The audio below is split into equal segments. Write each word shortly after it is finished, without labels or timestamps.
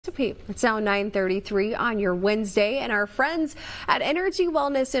recipe. It's now 9:33 on your Wednesday, and our friends at Energy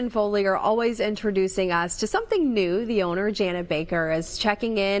Wellness in Foley are always introducing us to something new. The owner, Janet Baker, is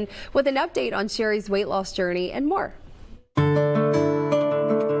checking in with an update on Cherie's weight loss journey and more.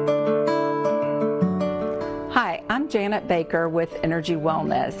 Hi, I'm Janet Baker with Energy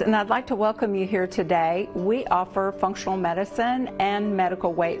Wellness, and I'd like to welcome you here today. We offer functional medicine and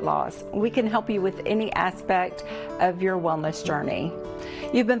medical weight loss. We can help you with any aspect of your wellness journey.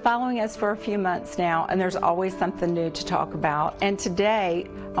 You've been following us for a few months now, and there's always something new to talk about. And today,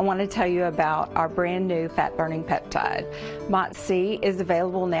 I want to tell you about our brand new fat-burning peptide. MOTC is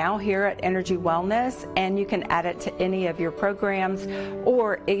available now here at Energy Wellness, and you can add it to any of your programs,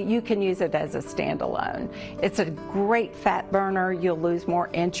 or you can use it as a standalone. It's a great fat burner. You'll lose more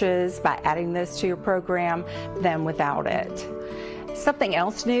inches by adding this to your program than without it. Something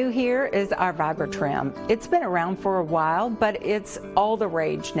else new here is our VibraTrim. It's been around for a while, but it's all the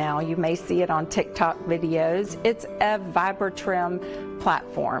rage now. You may see it on TikTok videos. It's a VibraTrim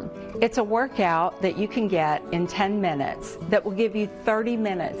platform. It's a workout that you can get in 10 minutes that will give you 30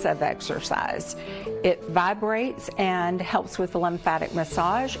 minutes of exercise. It vibrates and helps with lymphatic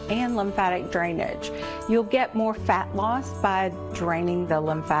massage and lymphatic drainage. You'll get more fat loss by draining the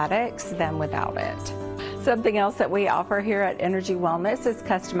lymphatics than without it. Something else that we offer here at Energy Wellness is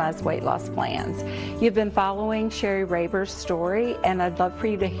customized weight loss plans. You've been following Cherie Raber's story, and I'd love for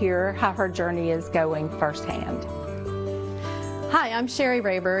you to hear how her journey is going firsthand. Hi, I'm Cherie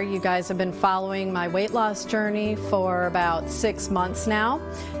Raber. You guys have been following my weight loss journey for about 6 months now,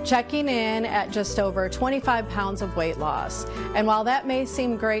 checking in at just over 25 pounds of weight loss. And while that may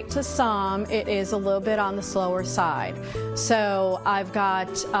seem great to some, it is a little bit on the slower side. So I've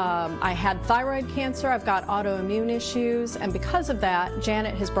got, I had thyroid cancer, I've got autoimmune issues, and because of that,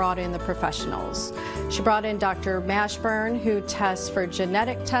 Janet has brought in the professionals. She brought in Dr. Mashburn, who tests for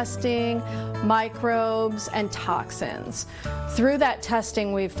genetic testing, microbes, and toxins. Through that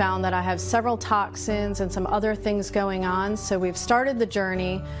testing, we've found that I have several toxins and some other things going on, so we've started the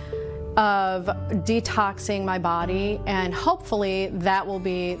journey of detoxing my body, and hopefully that will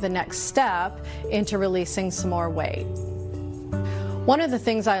be the next step into releasing some more weight. One of the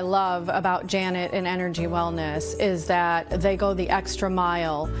things I love about Janet and Energy Wellness is that they go the extra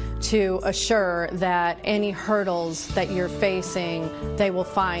mile to assure that any hurdles that you're facing, they will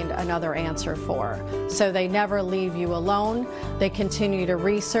find another answer for. So they never leave you alone. They continue to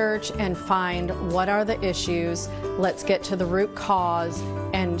research and find what are the issues. Let's get to the root cause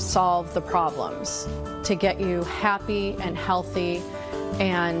and solve the problems to get you happy and healthy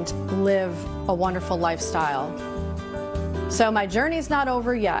and live a wonderful lifestyle. So my journey's not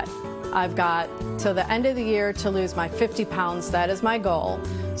over yet. I've got till the end of the year to lose my 50 pounds. That is my goal.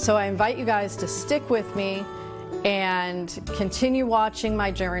 So I invite you guys to stick with me and continue watching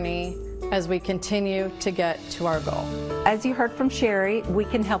my journey as we continue to get to our goal. As you heard from Cherie, we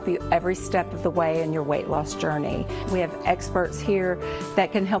can help you every step of the way in your weight loss journey. We have experts here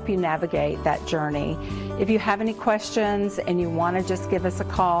that can help you navigate that journey. If you have any questions and you want to just give us a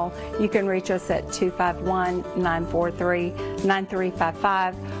call, you can reach us at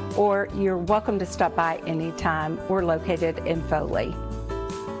 251-943-9355, or you're welcome to stop by anytime. We're located in Foley.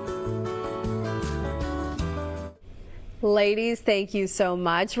 Ladies, thank you so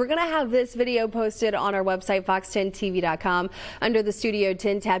much. We're going to have this video posted on our website, fox10tv.com, under the Studio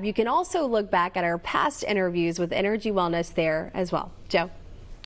 10 tab. You can also look back at our past interviews with Energy Wellness there as well. Joe.